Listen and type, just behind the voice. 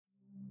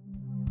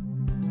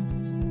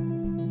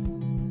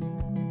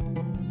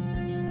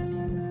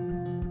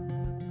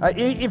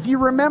If you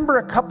remember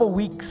a couple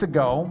weeks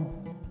ago,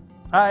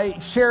 I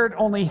shared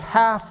only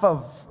half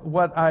of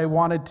what I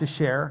wanted to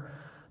share.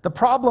 The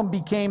problem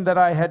became that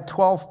I had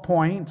 12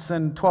 points,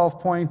 and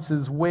 12 points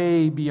is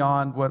way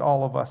beyond what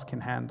all of us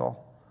can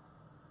handle.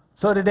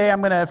 So today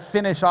I'm going to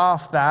finish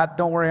off that.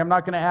 Don't worry, I'm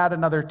not going to add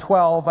another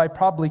 12. I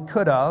probably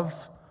could have.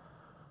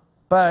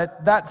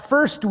 But that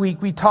first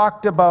week we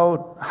talked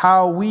about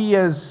how we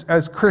as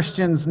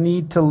Christians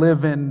need to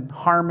live in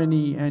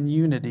harmony and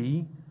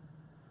unity.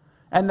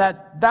 And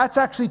that's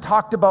actually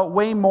talked about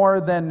way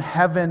more than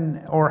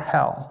heaven or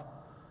hell.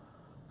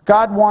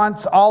 God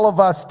wants all of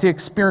us to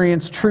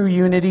experience true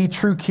unity,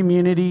 true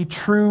community,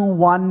 true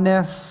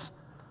oneness,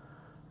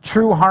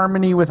 true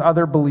harmony with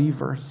other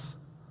believers.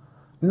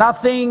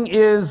 Nothing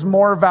is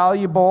more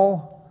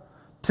valuable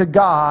to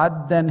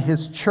God than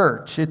His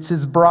church. It's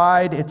His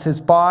bride, it's His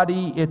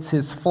body, it's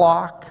His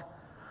flock.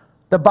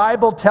 The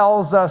Bible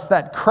tells us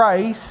that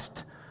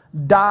Christ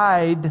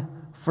died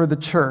for the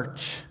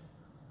church.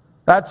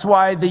 That's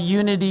why the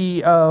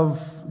unity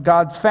of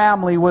God's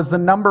family was the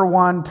number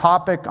one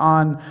topic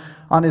on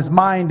his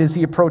mind as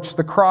he approached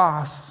the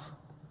cross.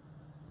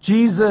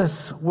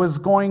 Jesus was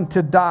going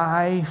to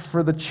die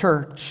for the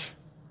church.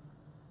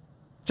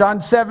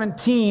 John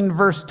 17,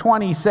 verse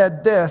 20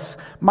 said this,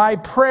 "My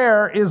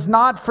prayer is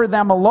not for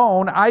them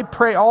alone. I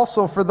pray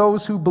also for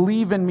those who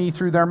believe in me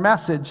through their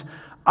message.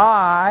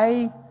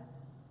 I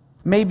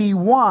may be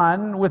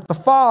one with the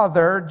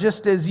Father,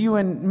 just as you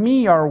and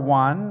me are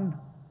one.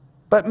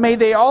 But may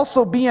they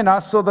also be in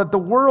us, so that the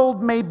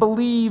world may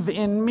believe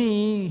in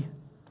me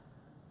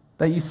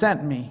that you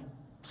sent me."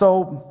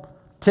 So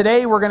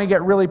today we're going to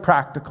get really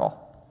practical.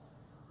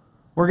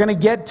 We're going to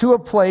get to a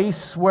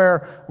place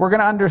where we're going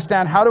to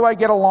understand, how do I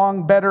get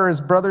along better as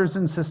brothers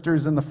and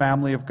sisters in the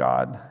family of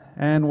God?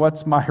 And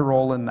what's my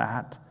role in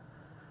that?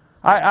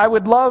 I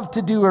would love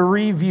to do a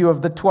review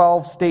of the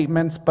 12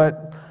 statements,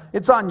 but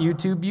it's on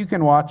YouTube. You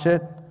can watch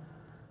it.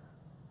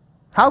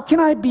 How can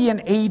I be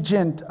an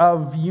agent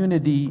of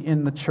unity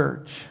in the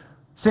church?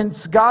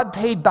 Since God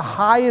paid the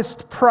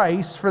highest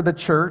price for the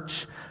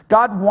church,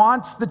 God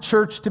wants the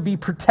church to be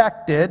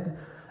protected,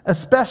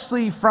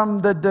 especially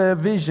from the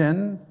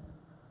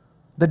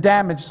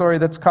damage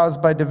that's caused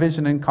by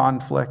division and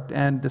conflict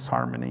and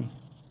disharmony.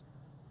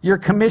 You're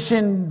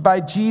commissioned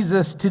by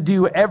Jesus to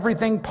do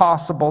everything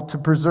possible to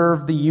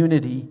preserve the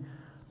unity,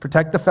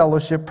 protect the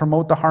fellowship,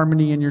 promote the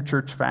harmony in your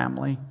church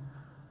family.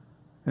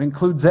 It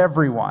includes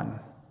everyone.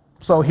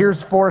 So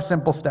here's 4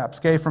 simple steps,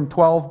 okay, from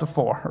 12 to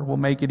 4. We'll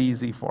make it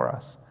easy for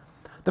us.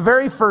 The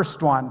very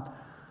first one,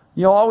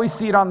 you'll always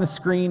see it on the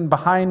screen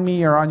behind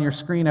me or on your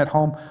screen at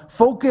home.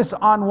 Focus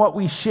on what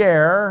we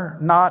share,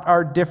 not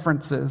our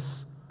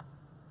differences.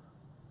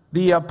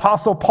 The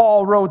Apostle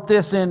Paul wrote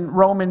this in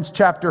Romans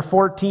chapter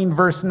 14,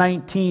 verse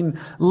 19.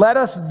 "Let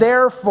us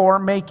therefore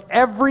make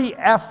every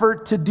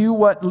effort to do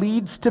what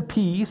leads to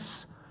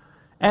peace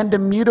and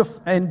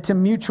to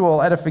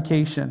mutual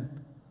edification."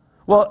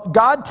 Well,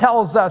 God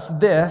tells us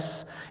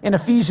this in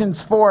Ephesians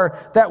 4,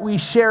 that we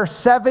share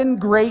 7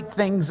 great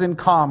things in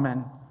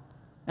common.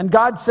 And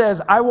God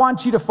says, I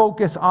want you to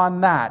focus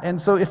on that.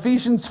 And so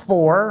Ephesians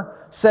 4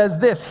 says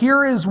this,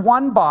 "Here is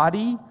one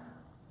body,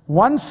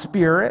 one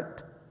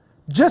spirit,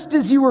 just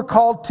as you were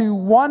called to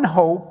one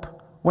hope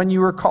when you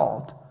were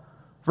called."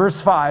 Verse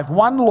 5,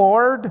 "One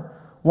Lord,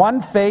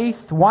 one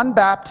faith, one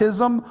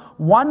baptism,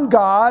 one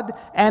God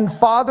and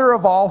Father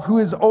of all, who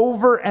is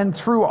over and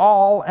through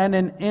all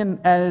and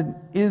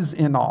is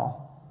in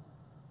all."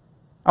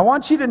 I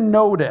want you to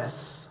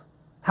notice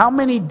how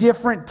many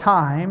different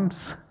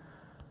times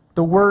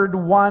the word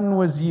one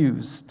was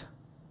used.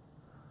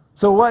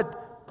 So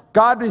what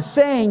God is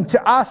saying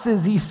to us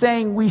is He's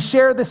saying we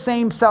share the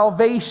same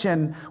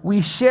salvation, we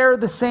share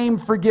the same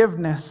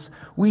forgiveness,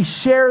 we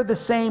share the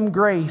same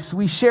grace,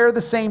 we share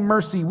the same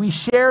mercy, we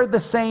share the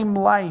same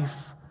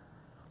life,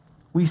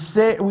 we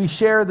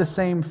share the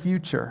same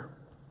future.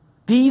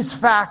 These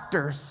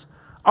factors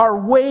are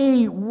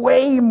way,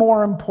 way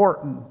more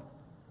important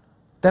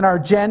than our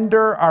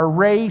gender, our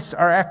race,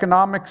 our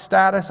economic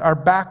status, our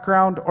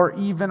background, or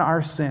even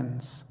our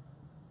sins.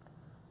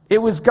 It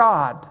was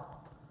God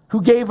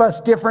who gave us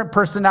different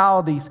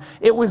personalities.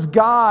 It was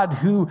God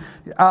who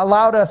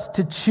allowed us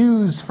to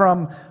choose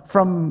from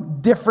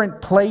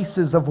different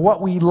places of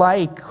what we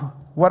like,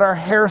 what our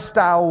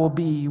hairstyle will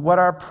be, what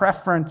our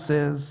preference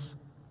is.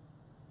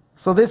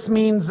 So this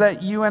means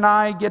that you and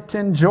I get to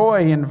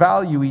enjoy and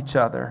value each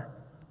other.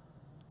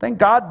 Thank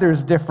God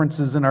there's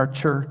differences in our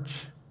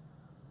church.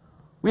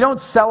 We don't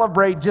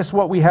celebrate just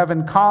what we have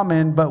in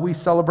common, but we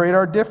celebrate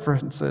our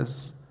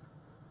differences.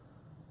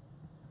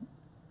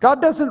 God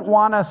doesn't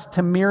want us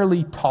to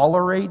merely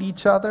tolerate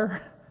each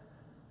other.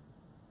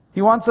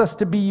 He wants us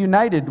to be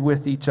united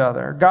with each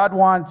other. God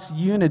wants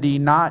unity,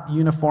 not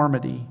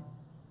uniformity.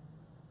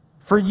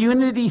 For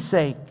unity's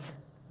sake,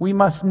 we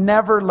must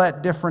never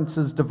let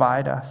differences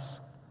divide us.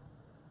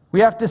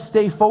 We have to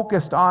stay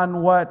focused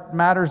on what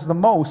matters the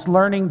most,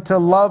 learning to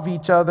love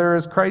each other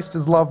as Christ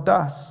has loved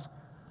us.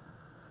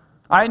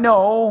 I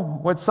know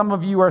what some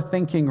of you are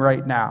thinking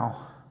right now.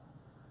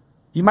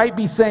 You might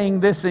be saying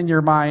this in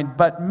your mind,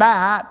 but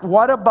Matt,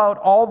 what about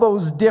all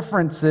those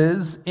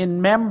differences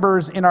in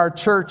members in our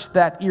church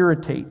that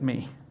irritate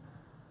me?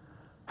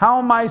 How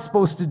am I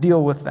supposed to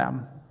deal with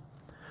them?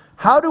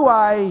 How do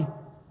I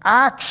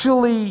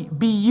actually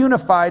be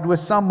unified with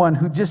someone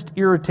who just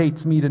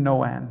irritates me to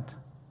no end?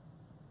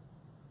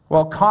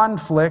 Well,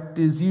 conflict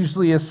is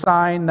usually a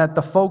sign that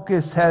the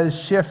focus has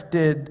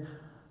shifted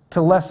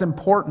to less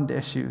important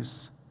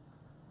issues.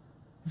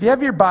 If you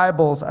have your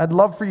Bibles, I'd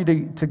love for you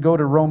to go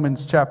to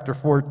Romans chapter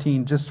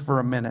 14 just for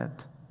a minute.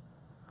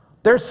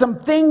 There's some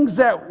things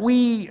that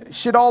we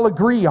should all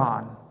agree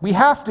on. We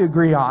have to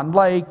agree on,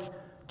 like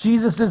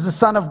Jesus is the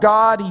Son of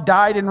God. He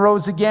died and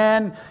rose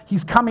again.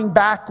 He's coming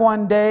back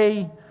one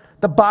day.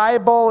 The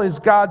Bible is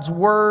God's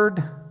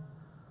Word.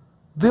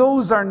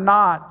 Those are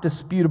not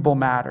disputable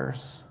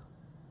matters.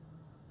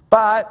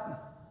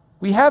 But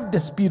we have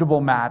disputable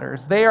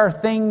matters. They are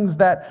things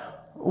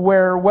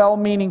where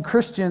well-meaning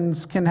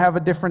Christians can have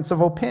a difference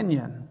of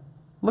opinion.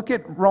 Look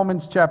at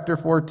Romans chapter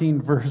 14,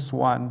 verse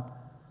 1.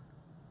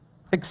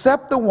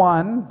 Except the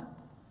one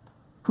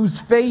whose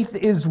faith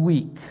is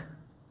weak,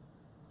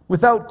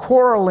 without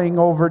quarreling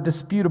over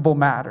disputable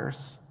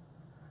matters.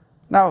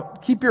 Now,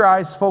 keep your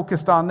eyes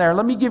focused on there.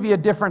 Let me give you a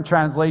different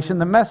translation.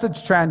 The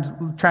Message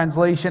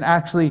translation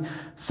actually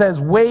says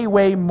way,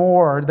 way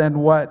more than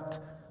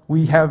what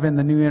we have in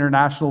the New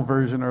International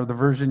Version or the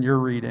version you're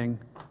reading.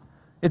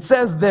 It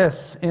says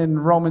this in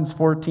Romans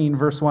 14,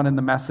 verse 1 in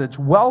the Message: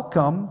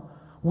 welcome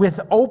with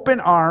open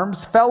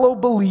arms fellow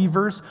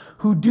believers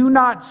who do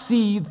not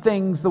see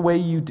things the way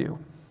you do.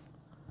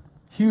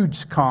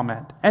 Huge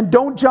comment. And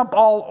don't jump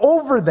all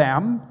over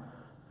them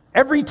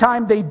every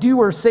time they do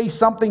or say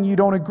something you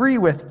don't agree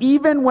with,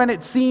 even when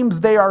it seems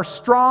they are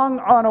strong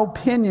on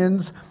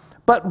opinions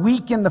but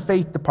weak in the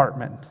faith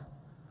department.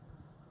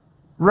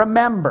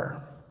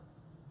 Remember,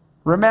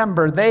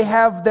 they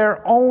have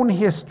their own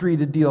history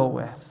to deal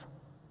with.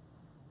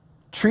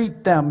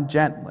 Treat them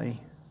gently.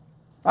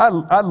 I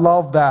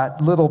love that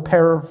little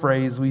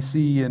paraphrase we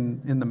see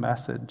in the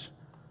Message.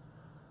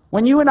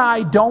 When you and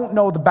I don't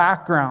know the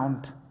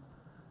background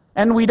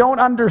and we don't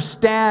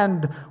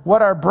understand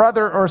what our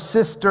brother or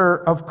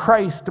sister of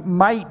Christ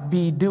might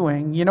be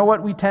doing, you know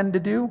what we tend to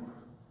do?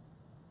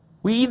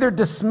 We either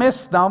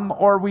dismiss them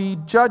or we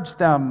judge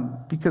them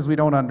because we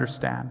don't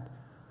understand.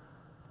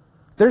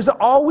 There's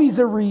always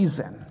a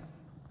reason.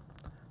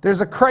 There's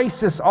a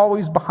crisis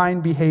always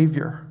behind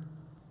behavior.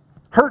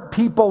 Hurt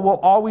people will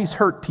always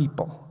hurt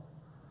people.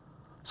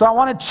 So I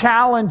want to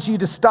challenge you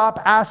to stop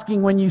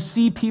asking when you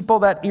see people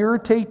that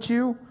irritate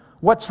you,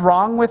 what's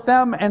wrong with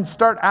them, and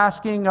start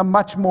asking a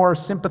much more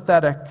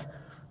sympathetic,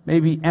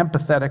 maybe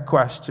empathetic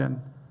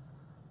question.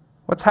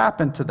 What's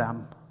happened to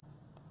them?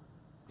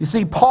 You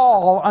see,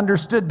 Paul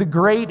understood the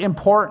great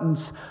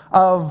importance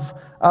of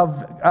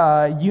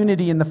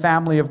unity in the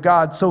family of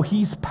God, so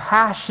he's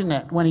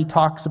passionate when he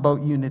talks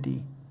about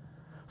unity.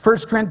 1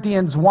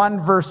 Corinthians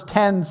 1 verse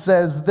 10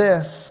 says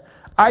this: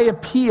 I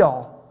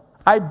appeal,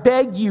 I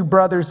beg you,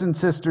 brothers and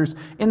sisters,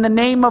 in the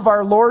name of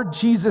our Lord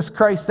Jesus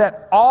Christ,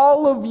 that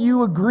all of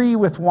you agree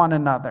with one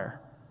another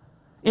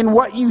in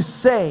what you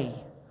say,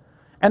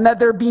 and that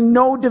there be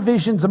no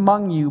divisions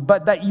among you,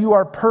 but that you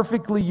are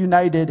perfectly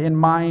united in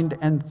mind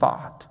and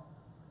thought.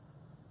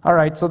 All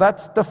right, so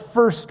that's the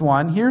first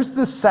one. Here's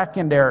the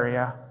second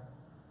area.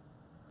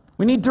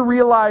 We need to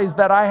realize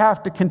that I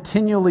have to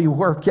continually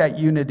work at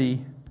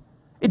unity.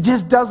 It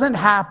just doesn't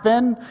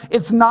happen.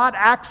 It's not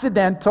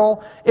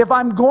accidental. If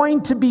I'm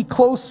going to be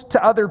close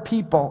to other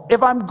people,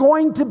 if I'm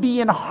going to be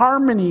in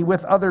harmony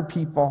with other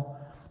people,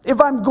 if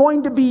I'm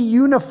going to be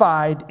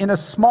unified in a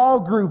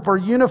small group or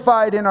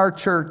unified in our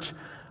church,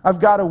 I've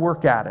got to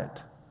work at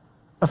it.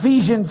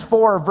 Ephesians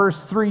 4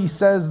 verse 3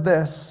 says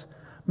this: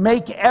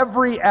 make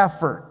every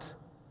effort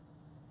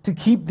to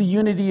keep the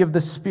unity of the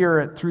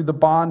Spirit through the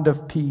bond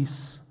of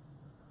peace.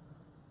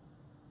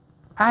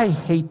 I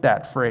hate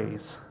that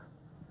phrase.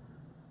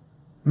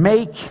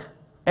 Make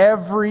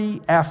every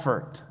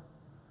effort.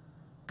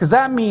 Because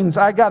that means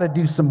I got to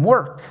do some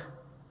work.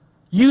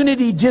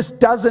 Unity just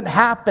doesn't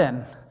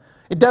happen.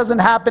 It doesn't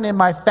happen in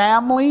my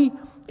family.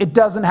 It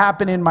doesn't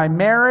happen in my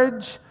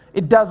marriage.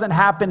 It doesn't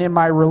happen in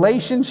my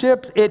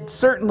relationships. It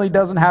certainly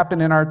doesn't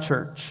happen in our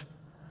church.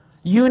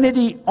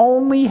 Unity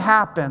only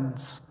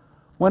happens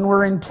when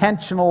we're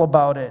intentional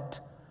about it.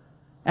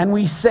 And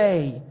we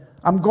say,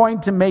 I'm going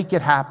to make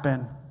it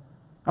happen.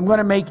 I'm going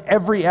to make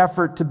every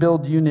effort to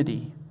build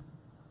unity.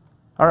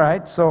 All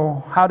right,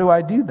 so how do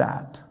I do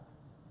that?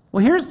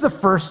 Well, here's the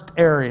first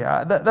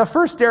area. The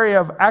first area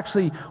of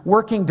actually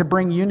working to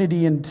bring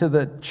unity into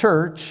the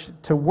church,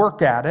 to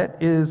work at it,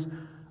 is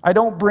I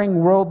don't bring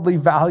worldly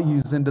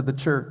values into the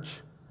church.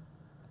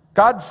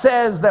 God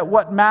says that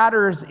what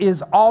matters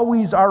is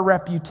always our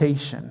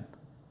reputation.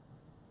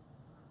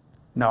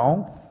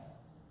 No.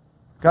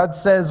 God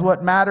says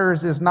what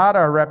matters is not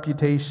our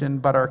reputation,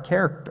 but our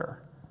character.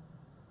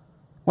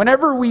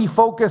 Whenever we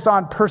focus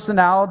on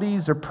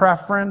personalities or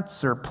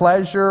preference or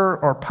pleasure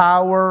or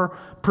power,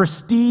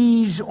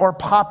 prestige or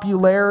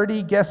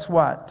popularity, guess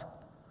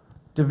what?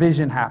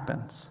 Division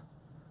happens.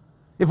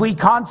 If we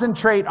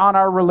concentrate on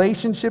our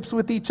relationships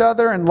with each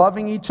other and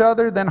loving each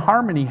other, then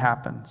harmony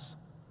happens.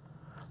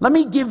 Let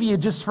me give you,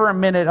 just for a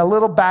minute, a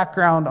little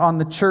background on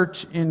the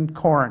church in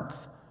Corinth.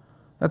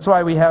 That's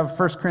why we have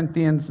 1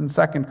 Corinthians and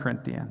 2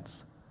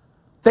 Corinthians.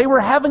 They were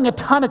having a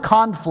ton of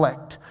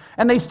conflict.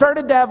 And they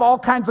started to have all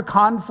kinds of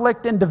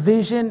conflict and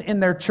division in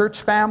their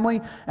church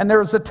family. And there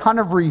was a ton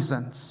of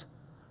reasons.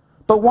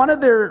 But one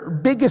of their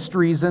biggest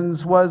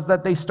reasons was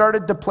that they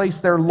started to place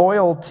their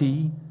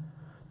loyalty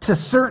to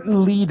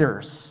certain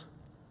leaders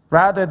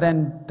rather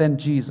than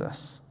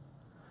Jesus.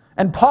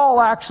 And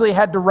Paul actually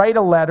had to write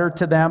a letter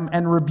to them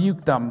and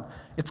rebuke them.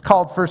 It's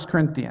called 1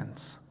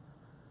 Corinthians.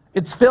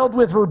 It's filled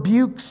with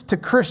rebukes to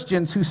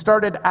Christians who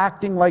started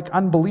acting like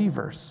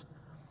unbelievers.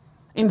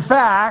 In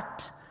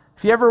fact,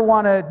 if you ever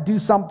want to do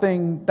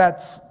something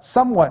that's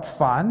somewhat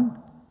fun,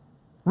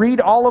 read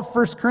all of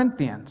 1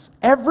 Corinthians.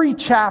 Every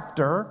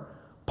chapter,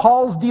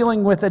 Paul's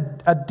dealing with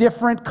a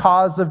different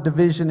cause of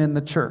division in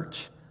the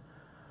church.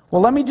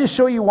 Well, let me just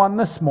show you one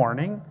this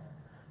morning.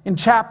 In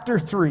chapter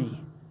 3,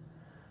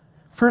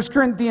 1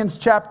 Corinthians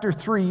chapter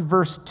 3,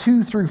 verse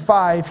 2 through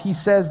 5, he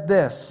says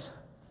this,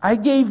 I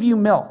gave you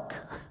milk,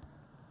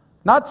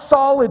 not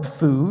solid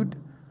food,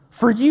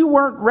 for you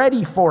weren't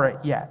ready for it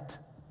yet.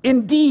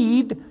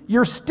 Indeed,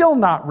 you're still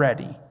not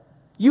ready.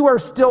 You are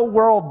still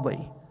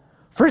worldly.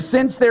 For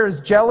since there is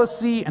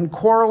jealousy and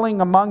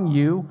quarreling among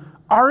you,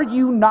 are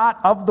you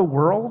not of the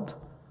world?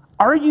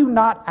 Are you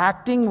not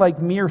acting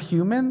like mere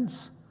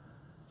humans?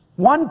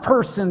 One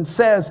person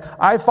says,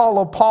 I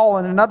follow Paul,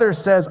 and another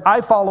says,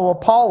 I follow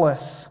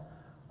Apollos.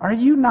 Are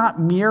you not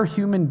mere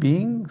human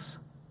beings?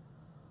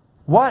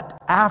 What,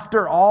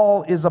 after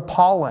all, is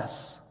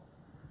Apollos?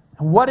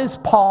 And what is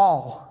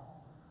Paul?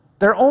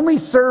 They're only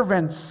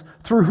servants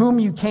through whom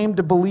you came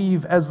to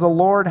believe, as the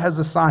Lord has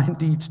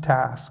assigned each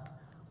task.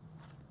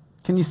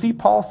 Can you see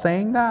Paul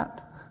saying that?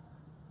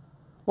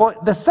 Well,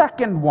 the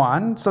second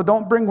one, so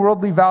don't bring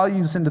worldly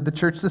values into the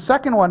church. The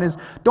second one is,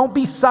 don't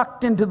be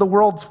sucked into the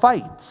world's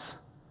fights.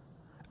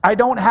 I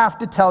don't have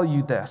to tell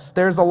you this.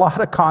 There's a lot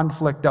of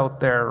conflict out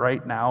there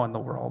right now in the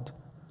world.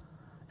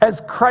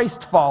 As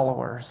Christ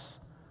followers,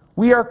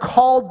 we are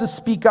called to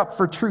speak up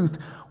for truth.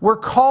 We're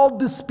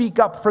called to speak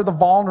up for the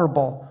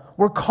vulnerable.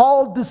 We're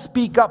called to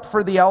speak up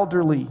for the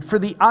elderly, for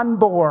the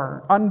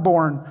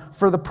unborn,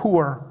 for the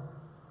poor.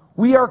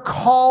 We are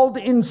called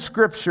in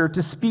Scripture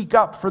to speak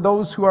up for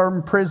those who are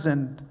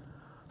imprisoned,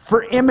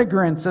 for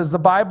immigrants, as the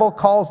Bible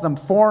calls them,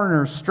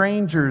 foreigners,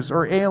 strangers,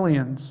 or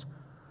aliens.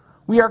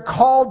 We are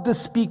called to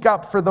speak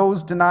up for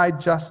those denied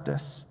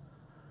justice.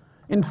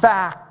 In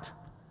fact,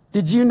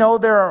 did you know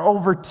there are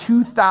over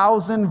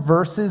 2,000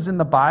 verses in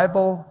the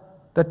Bible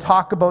that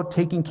talk about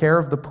taking care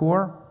of the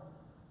poor?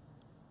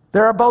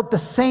 They're about the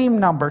same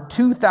number,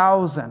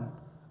 2,000,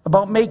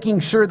 about making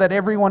sure that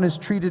everyone is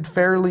treated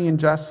fairly and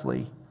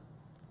justly.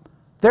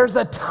 There's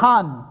a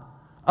ton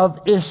of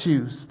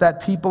issues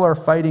that people are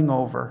fighting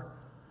over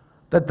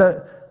that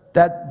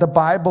the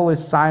Bible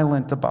is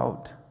silent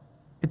about.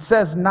 It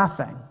says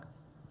nothing.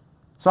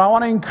 So I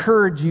want to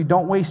encourage you,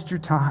 don't waste your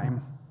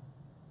time.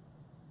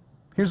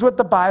 Here's what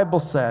the Bible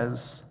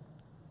says.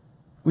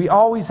 We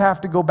always have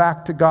to go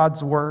back to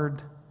God's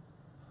Word.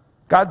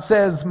 God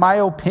says, my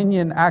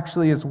opinion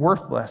actually is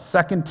worthless.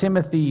 2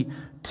 Timothy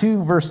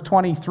 2, verse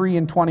 23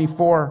 and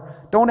 24.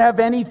 Don't have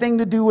anything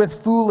to do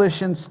with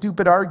foolish and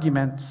stupid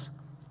arguments,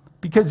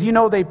 because you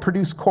know they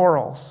produce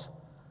quarrels.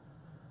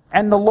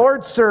 And the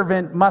Lord's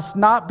servant must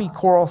not be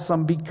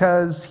quarrelsome,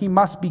 because he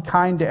must be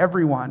kind to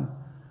everyone,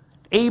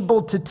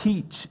 able to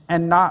teach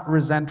and not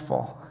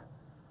resentful.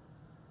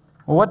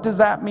 Well, what does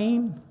that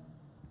mean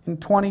in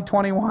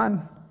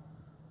 2021?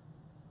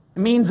 It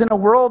means in a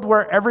world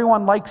where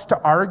everyone likes to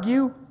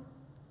argue,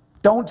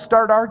 don't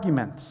start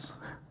arguments.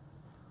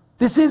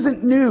 This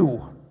isn't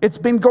new. It's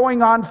been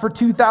going on for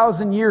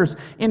 2,000 years.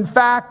 In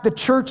fact, the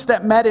church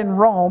that met in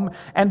Rome,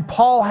 and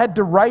Paul had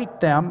to write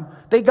them,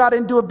 they got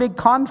into a big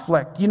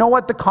conflict. You know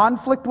what the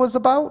conflict was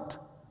about?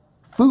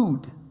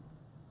 Food.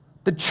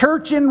 The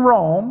church in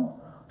Rome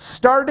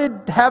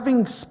started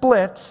having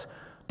splits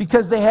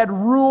because they had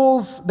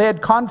rules, they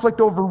had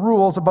conflict over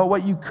rules about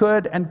what you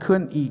could and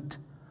couldn't eat.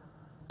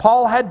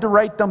 Paul had to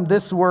write them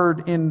this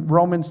word in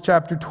Romans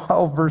chapter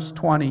 12, verse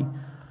 20.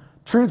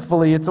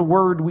 Truthfully, it's a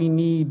word we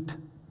need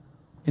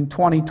in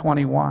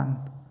 2021.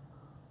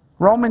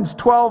 Romans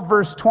 12,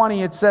 verse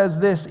 20, it says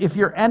this, if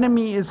your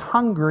enemy is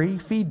hungry,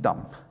 feed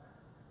them.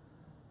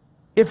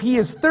 If he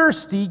is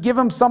thirsty, give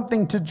him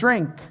something to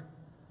drink.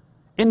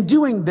 In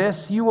doing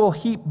this, you will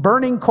heap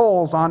burning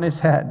coals on his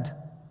head.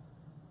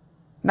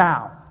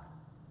 Now,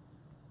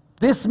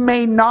 this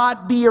may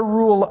not be a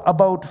rule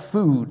about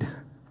food.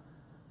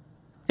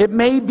 It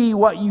may be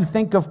what you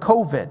think of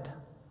COVID.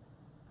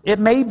 It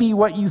may be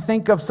what you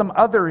think of some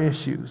other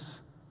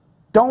issues.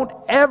 Don't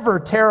ever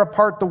tear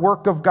apart the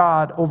work of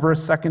God over a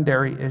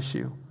secondary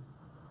issue.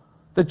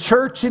 The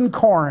church in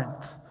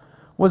Corinth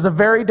was a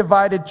very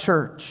divided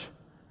church,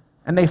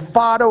 and they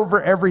fought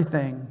over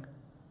everything.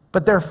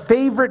 But their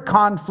favorite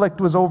conflict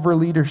was over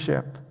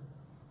leadership.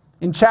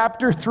 In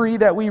chapter 3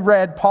 that we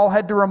read, Paul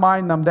had to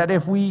remind them that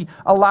if we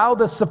allow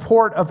the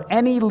support of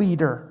any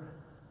leader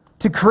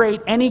to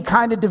create any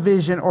kind of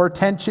division or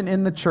tension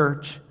in the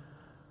church,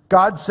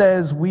 God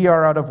says we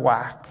are out of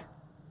whack.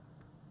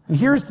 And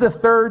here's the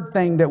third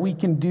thing that we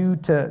can do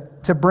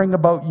to bring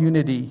about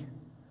unity.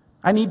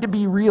 I need to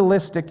be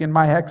realistic in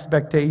my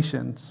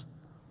expectations.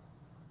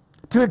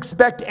 To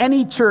expect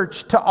any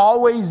church to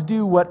always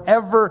do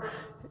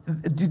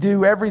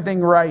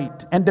everything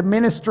right and to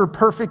minister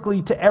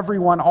perfectly to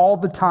everyone all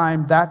the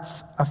time,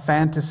 that's a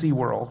fantasy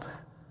world.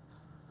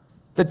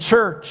 The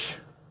church,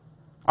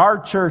 our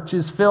church,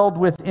 is filled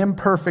with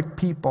imperfect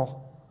people.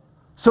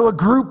 So a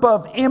group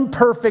of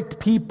imperfect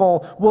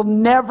people will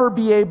never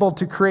be able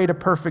to create a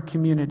perfect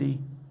community.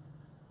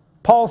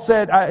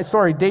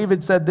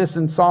 David said this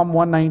in Psalm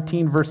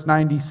 119, verse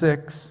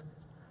 96.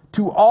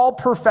 To all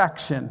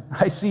perfection,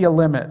 I see a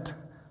limit.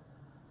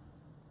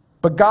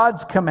 But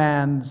God's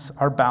commands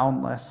are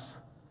boundless.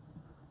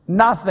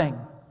 Nothing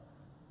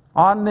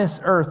on this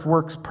earth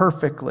works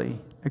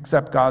perfectly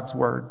except God's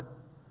word.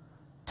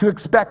 To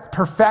expect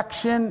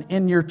perfection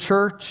in your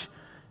church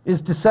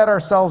is to set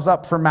ourselves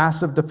up for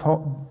massive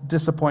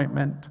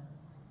disappointment.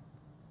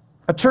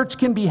 A church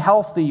can be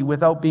healthy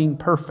without being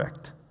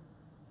perfect.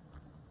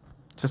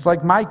 Just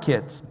like my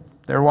kids,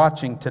 they're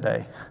watching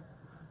today.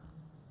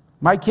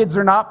 My kids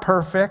are not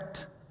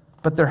perfect,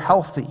 but they're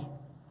healthy.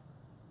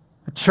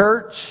 A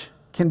church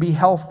can be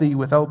healthy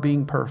without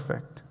being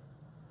perfect.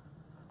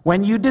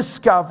 When you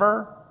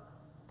discover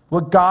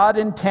what God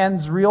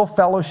intends real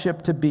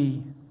fellowship to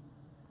be,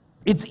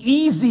 it's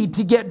easy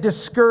to get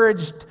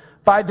discouraged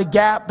by the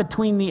gap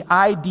between the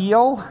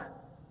ideal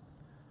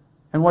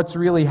and what's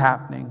really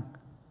happening.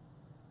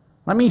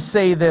 Let me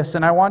say this,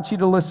 and I want you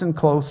to listen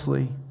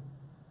closely.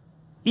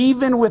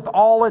 Even with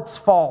all its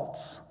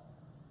faults,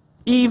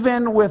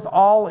 even with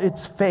all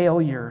its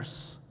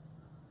failures,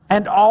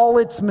 and all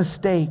its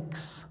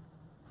mistakes,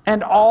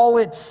 and all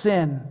its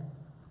sin,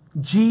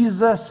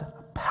 Jesus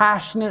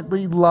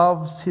passionately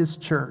loves his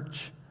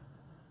church,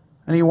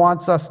 and he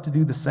wants us to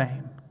do the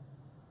same.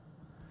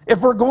 If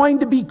we're going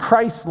to be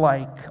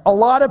Christ-like, a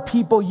lot of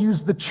people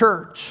use the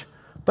church,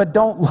 but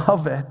don't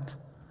love it.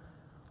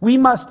 We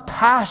must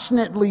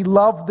passionately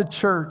love the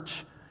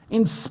church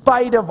in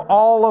spite of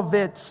all of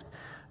its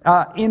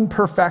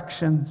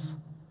imperfections.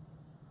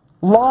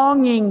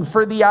 Longing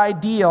for the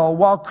ideal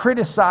while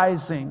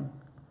criticizing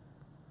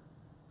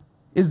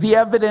is the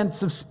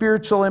evidence of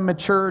spiritual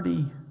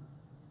immaturity.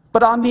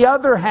 But on the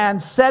other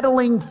hand,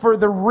 settling for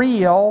the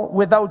real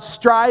without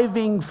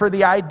striving for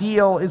the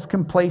ideal is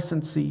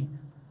complacency.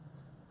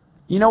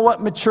 You know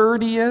what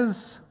maturity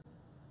is?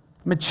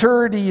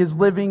 Maturity is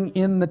living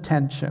in the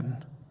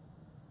tension.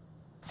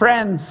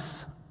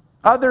 Friends,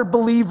 other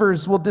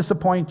believers will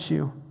disappoint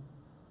you,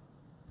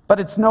 but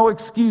it's no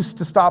excuse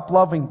to stop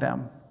loving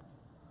them.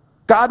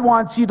 God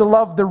wants you to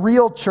love the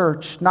real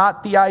church,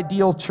 not the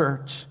ideal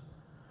church.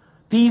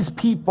 These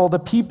people, the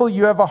people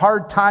you have a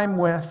hard time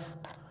with,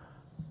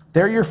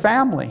 they're your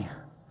family.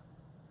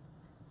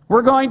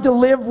 We're going to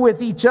live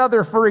with each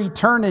other for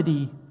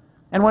eternity.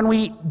 And when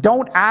we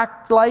don't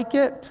act like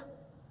it,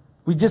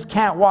 we just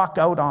can't walk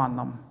out on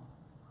them.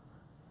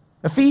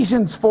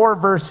 Ephesians 4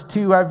 verse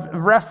 2, I've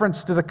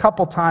referenced it a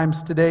couple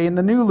times today. In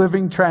the New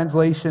Living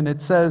Translation,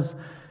 it says,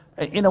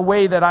 in a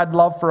way that I'd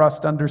love for us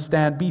to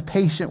understand, be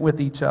patient with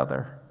each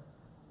other.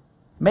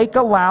 Make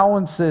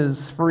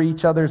allowances for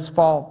each other's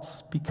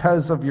faults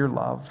because of your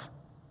love.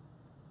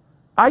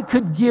 I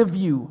could give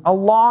you a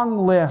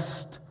long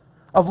list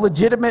of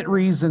legitimate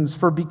reasons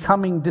for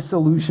becoming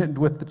disillusioned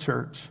with the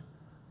church.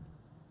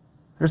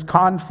 There's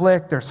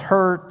conflict, there's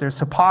hurt, there's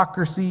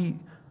hypocrisy,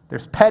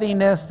 there's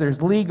pettiness,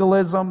 there's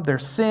legalism,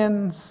 there's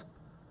sins.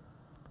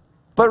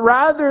 But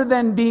rather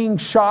than being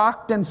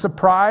shocked and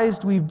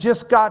surprised, we've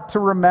just got to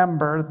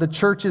remember the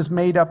church is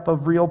made up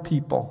of real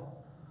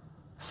people,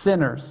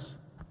 sinners.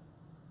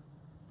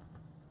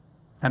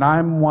 And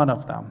I'm one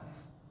of them.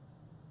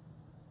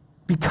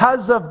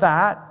 Because of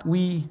that,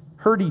 we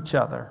hurt each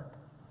other.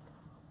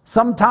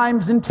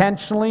 Sometimes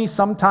intentionally,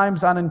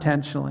 sometimes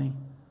unintentionally.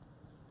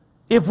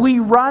 If we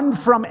run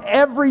from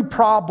every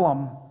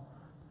problem,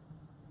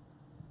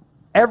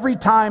 every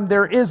time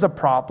there is a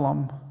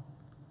problem,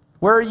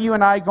 where are you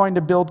and I going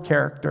to build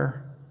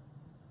character?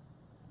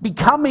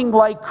 Becoming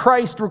like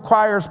Christ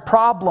requires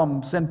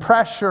problems and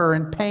pressure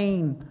and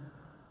pain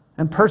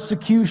and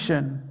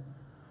persecution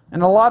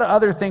and a lot of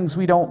other things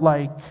we don't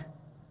like.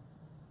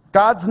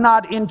 God's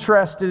not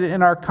interested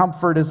in our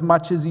comfort as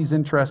much as he's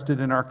interested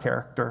in our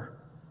character.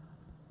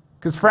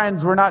 Because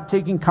friends, we're not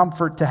taking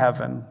comfort to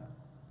heaven.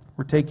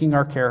 We're taking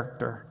our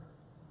character.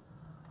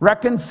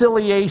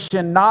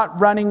 Reconciliation, not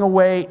running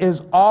away,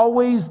 is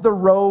always the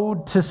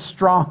road to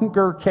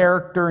stronger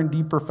character and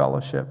deeper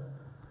fellowship.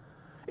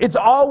 It's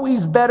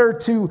always better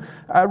to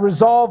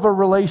resolve a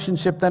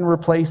relationship than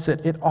replace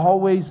it. It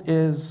always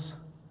is.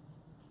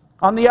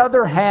 On the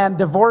other hand,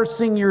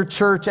 divorcing your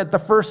church at the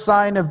first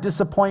sign of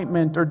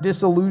disappointment or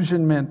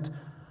disillusionment,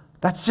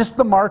 that's just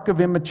the mark of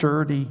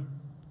immaturity.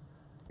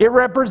 It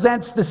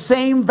represents the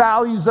same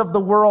values of the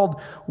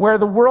world, where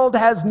the world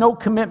has no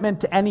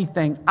commitment to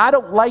anything. I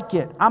don't like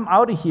it. I'm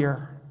out of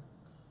here.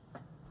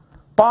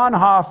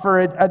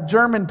 Bonhoeffer, a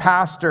German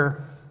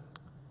pastor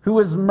who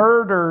was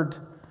martyred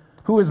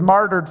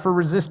for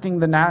resisting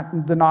the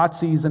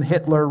Nazis and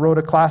Hitler, wrote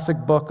a classic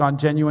book on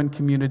genuine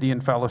community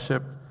and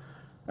fellowship.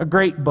 A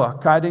great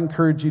book. I'd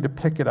encourage you to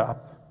pick it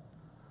up.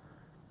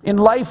 In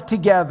Life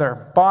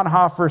Together,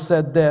 Bonhoeffer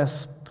said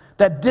this,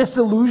 that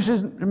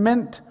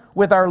disillusionment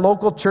with our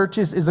local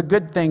churches is a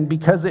good thing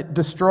because it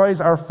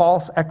destroys our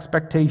false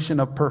expectation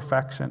of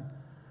perfection.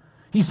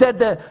 He said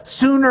that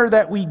sooner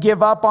that we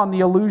give up on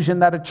the illusion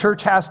that a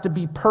church has to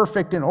be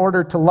perfect in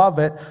order to love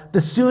it, the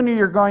sooner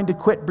you're going to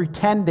quit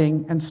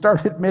pretending and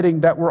start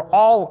admitting that we're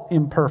all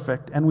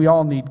imperfect and we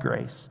all need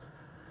grace.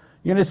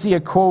 You're going to see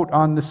a quote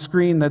on the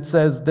screen that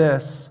says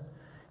this,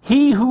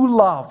 "He who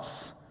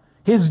loves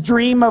his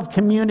dream of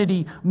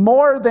community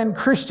more than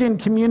Christian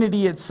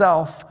community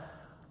itself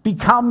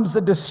becomes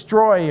a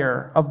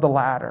destroyer of the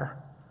latter.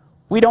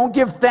 We don't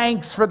give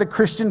thanks for the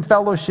Christian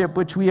fellowship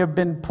which we have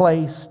been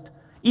placed,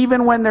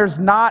 even when there's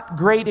not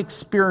great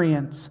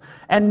experience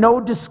and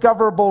no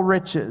discoverable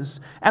riches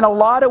and a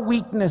lot of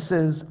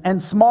weaknesses and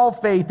small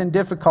faith and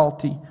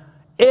difficulty.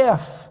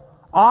 If,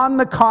 on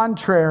the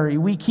contrary,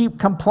 we keep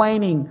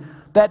complaining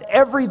that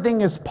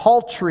everything is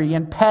paltry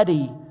and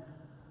petty,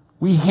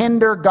 we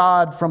hinder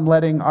God from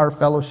letting our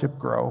fellowship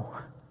grow."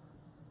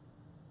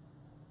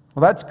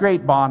 Well, that's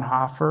great,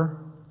 Bonhoeffer.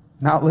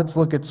 Now let's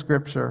look at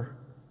Scripture.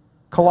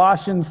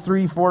 Colossians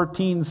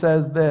 3:14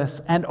 says this,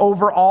 "And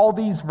over all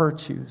these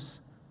virtues,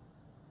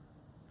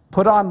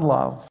 put on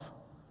love,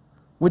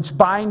 which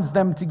binds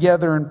them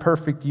together in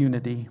perfect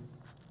unity."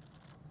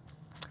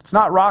 It's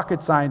not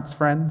rocket science,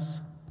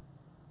 friends.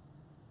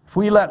 If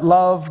we let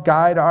love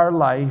guide our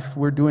life,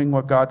 we're doing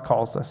what God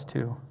calls us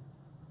to.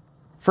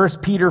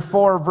 1 Peter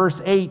 4,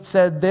 verse 8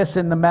 said this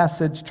in the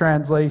Message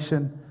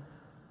translation,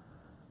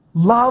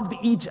 "Love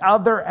each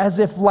other as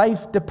if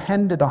life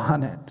depended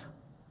on it."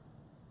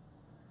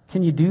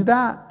 Can you do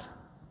that?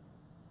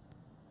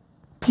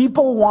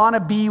 People want to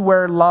be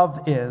where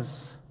love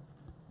is.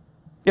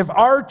 If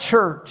our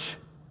church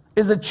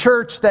is a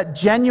church that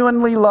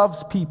genuinely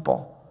loves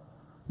people,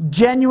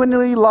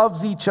 genuinely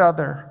loves each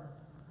other,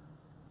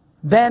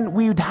 then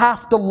we'd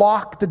have to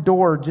lock the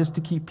door just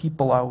to keep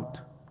people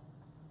out.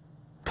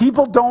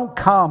 People don't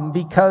come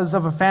because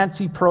of a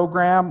fancy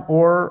program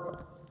or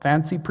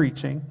fancy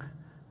preaching.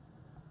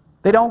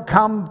 They don't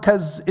come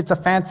because it's a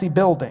fancy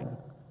building.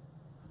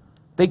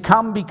 They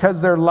come because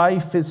their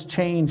life is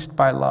changed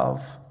by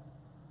love.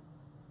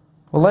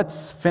 Well,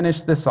 let's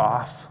finish this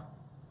off.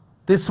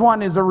 This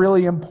one is a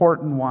really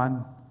important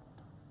one.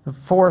 The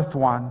fourth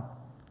one.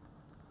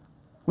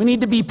 We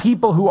need to be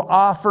people who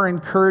offer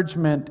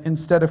encouragement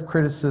instead of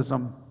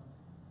criticism.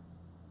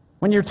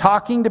 When you're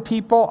talking to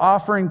people,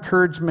 offer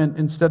encouragement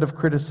instead of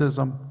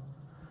criticism.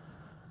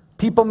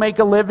 People make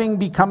a living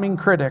becoming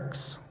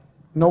critics.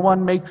 No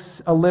one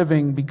makes a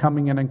living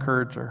becoming an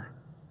encourager.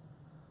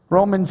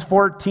 Romans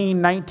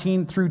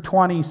 14:19 through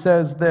 20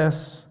 says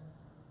this,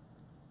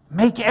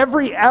 "Make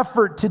every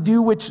effort to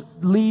do which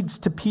leads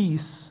to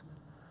peace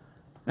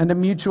and to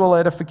mutual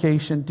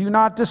edification. Do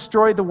not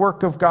destroy the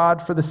work of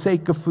God for the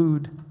sake of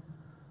food.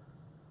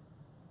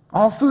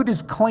 All food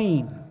is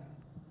clean,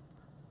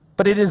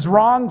 but it is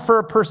wrong for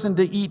a person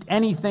to eat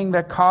anything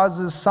that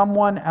causes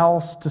someone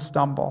else to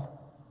stumble.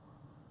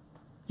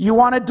 You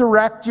want to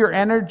direct your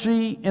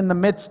energy in the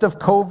midst of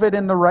COVID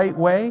in the right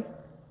way?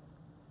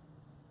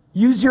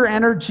 Use your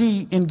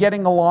energy in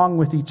getting along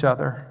with each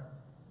other.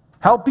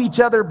 Help each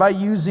other by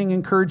using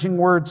encouraging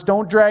words.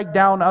 Don't drag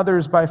down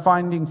others by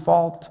finding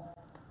fault.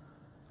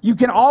 You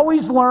can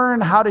always learn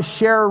how to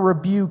share a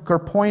rebuke or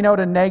point out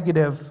a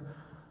negative,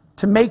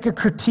 to make a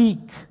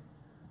critique,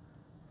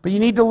 but you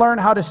need to learn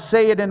how to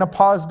say it in a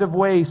positive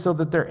way so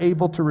that they're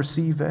able to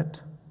receive it.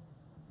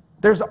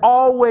 There's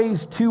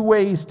always two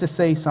ways to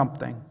say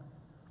something.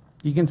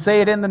 You can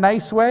say it in the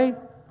nice way,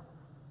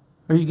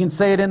 or you can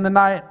say it in the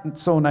not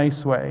so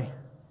nice way.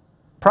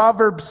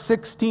 Proverbs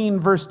 16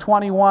 verse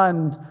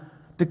 21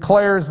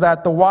 declares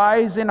that the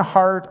wise in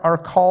heart are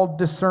called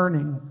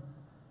discerning,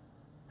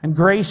 and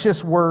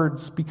gracious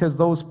words, because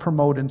those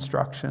promote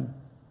instruction.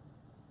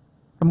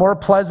 The more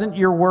pleasant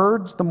your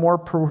words, the more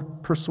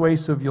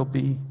persuasive you'll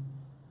be.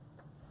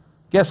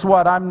 Guess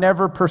what? I'm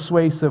never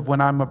persuasive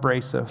when I'm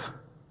abrasive.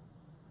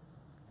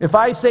 If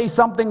I say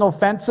something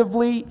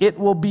offensively, it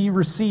will be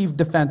received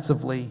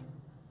defensively.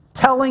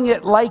 Telling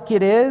it like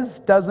it is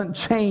doesn't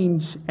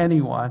change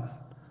anyone.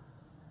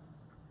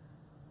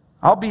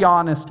 I'll be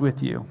honest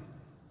with you.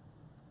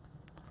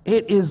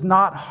 It is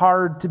not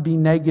hard to be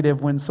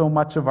negative when so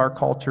much of our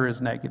culture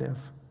is negative.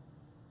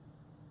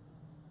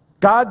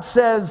 God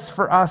says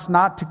for us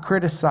not to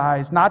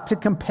criticize, not to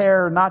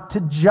compare, not to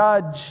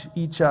judge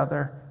each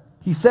other.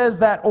 He says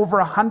that over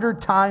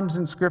 100 times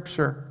in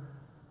Scripture.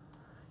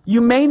 You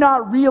may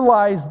not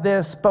realize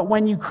this, but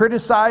when you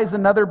criticize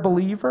another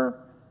believer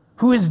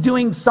who is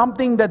doing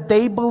something that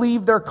they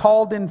believe they're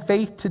called in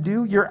faith to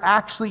do, you're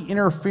actually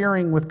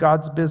interfering with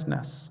God's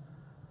business.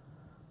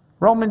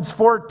 Romans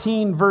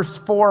 14, verse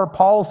 4,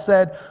 Paul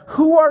said,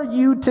 "Who are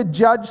you to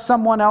judge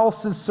someone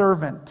else's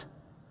servant?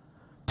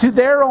 To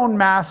their own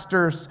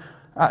masters,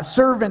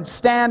 servants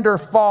stand or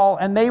fall,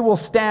 and they will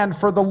stand,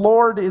 for the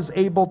Lord is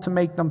able to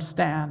make them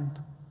stand."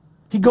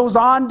 He goes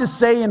on to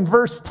say in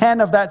verse 10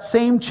 of that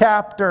same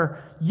chapter,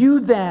 "You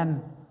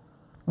then,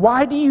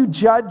 why do you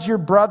judge your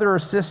brother or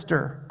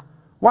sister?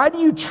 Why do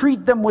you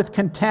treat them with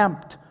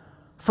contempt?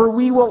 For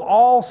we will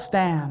all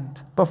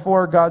stand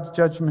before God's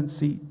judgment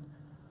seat."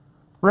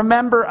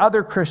 Remember,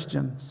 other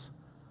Christians,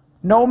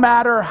 no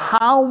matter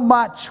how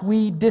much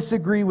we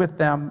disagree with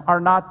them, are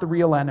not the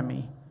real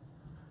enemy.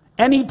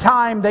 Any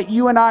time that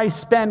you and I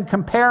spend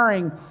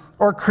comparing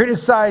or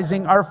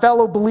criticizing our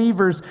fellow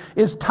believers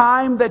is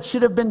time that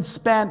should have been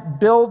spent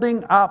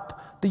building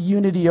up the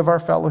unity of our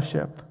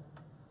fellowship.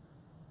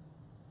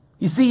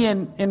 You see,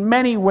 in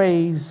many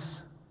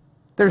ways,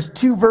 there's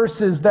two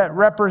verses that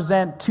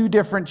represent two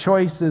different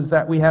choices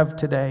that we have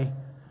today,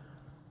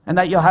 and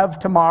that you'll have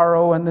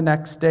tomorrow and the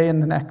next day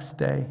and the next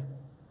day.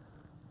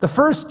 The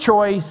first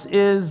choice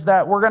is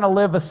that we're going to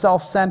live a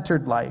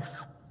self-centered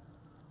life.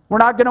 We're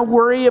not going to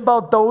worry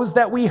about those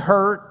that we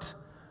hurt.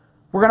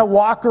 We're going to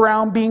walk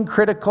around being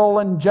critical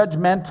and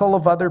judgmental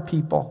of other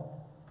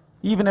people,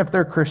 even if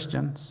they're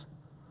Christians.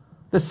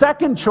 The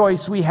second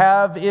choice we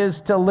have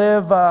is to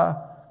live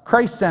a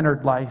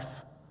Christ-centered life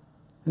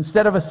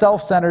instead of a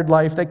self-centered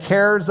life that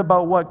cares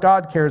about what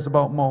God cares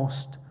about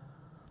most,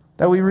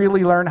 that we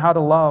really learn how to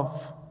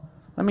love.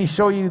 Let me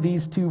show you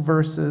these two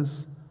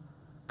verses.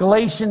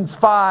 Galatians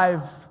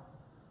 5,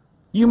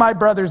 "You, my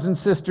brothers and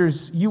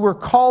sisters, you were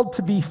called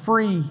to be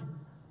free.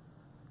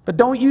 But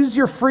don't use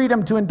your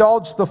freedom to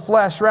indulge the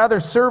flesh. Rather,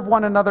 serve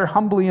one another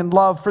humbly in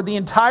love. For the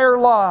entire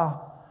law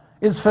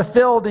is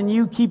fulfilled in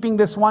you keeping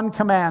this one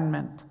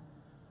commandment: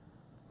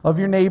 love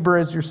your neighbor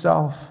as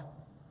yourself.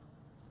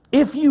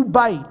 If you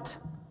bite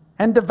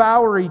and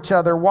devour each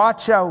other,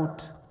 watch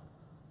out,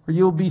 or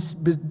you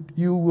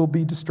will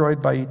be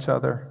destroyed by each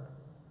other."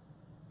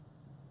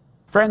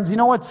 Friends, you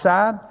know what's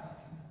sad?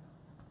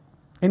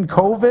 In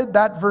COVID,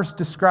 that verse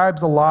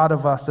describes a lot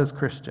of us as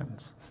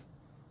Christians.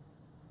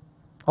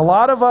 A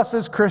lot of us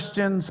as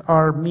Christians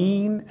are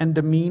mean and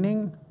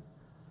demeaning.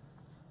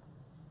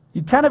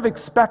 You'd kind of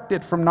expect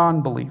it from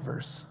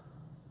non-believers.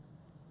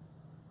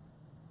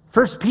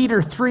 1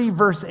 Peter 3,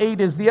 verse 8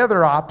 is the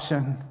other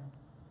option.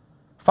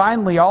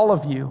 "Finally, all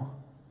of you,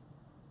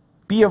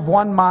 be of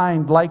one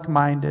mind,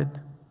 like-minded.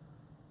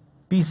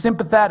 Be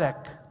sympathetic,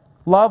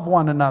 love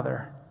one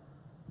another,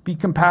 be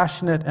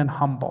compassionate and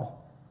humble."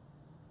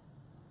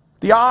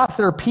 The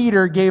author,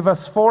 Peter, gave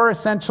us 4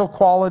 essential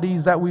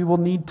qualities that we will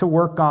need to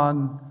work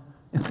on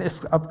in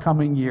this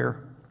upcoming year.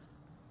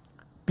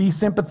 Be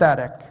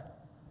sympathetic.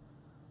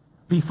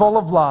 Be full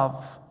of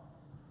love.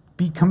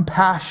 Be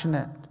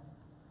compassionate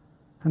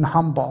and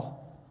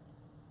humble.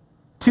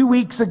 2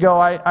 weeks ago,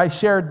 I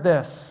shared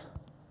this,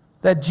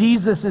 that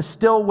Jesus is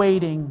still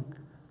waiting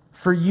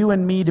for you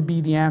and me to be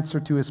the answer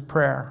to his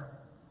prayer,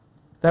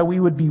 that we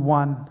would be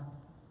one.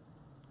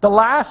 The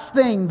last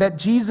thing that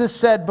Jesus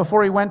said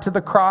before he went to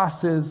the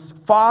cross is,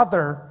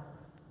 "Father,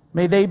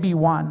 may they be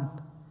one."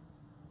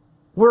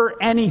 We're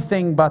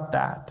anything but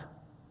that.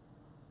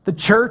 The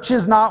church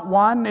is not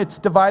one. It's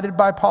divided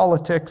by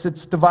politics.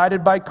 It's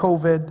divided by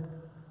COVID.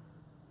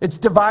 It's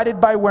divided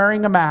by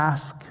wearing a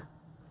mask.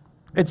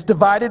 It's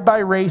divided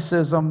by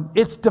racism.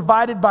 It's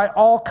divided by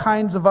all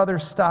kinds of other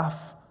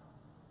stuff.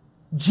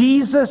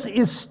 Jesus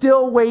is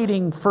still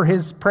waiting for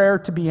his prayer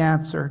to be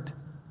answered.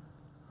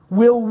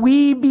 Will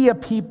we be a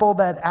people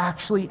that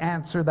actually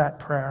answer that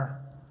prayer?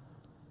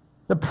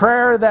 The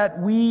prayer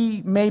that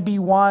we may be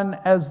one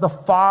as the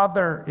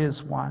Father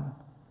is one.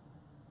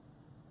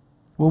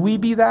 Will we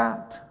be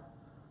that?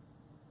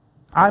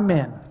 I'm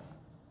in.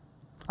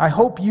 I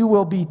hope you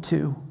will be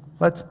too.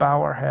 Let's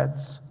bow our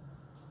heads.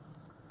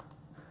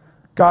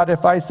 God,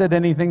 if I said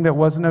anything that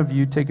wasn't of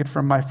you, take it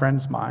from my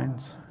friends'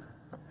 minds.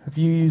 If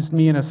you used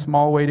me in a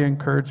small way to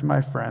encourage my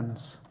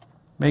friends,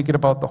 make it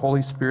about the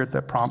Holy Spirit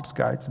that prompts,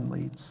 guides, and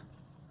leads.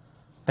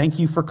 Thank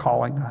you for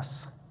calling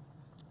us.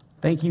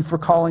 Thank you for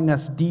calling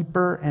us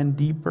deeper and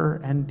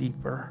deeper and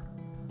deeper.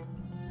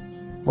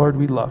 Lord,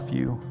 we love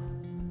you.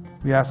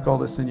 We ask all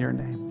this in your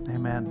name.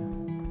 Amen.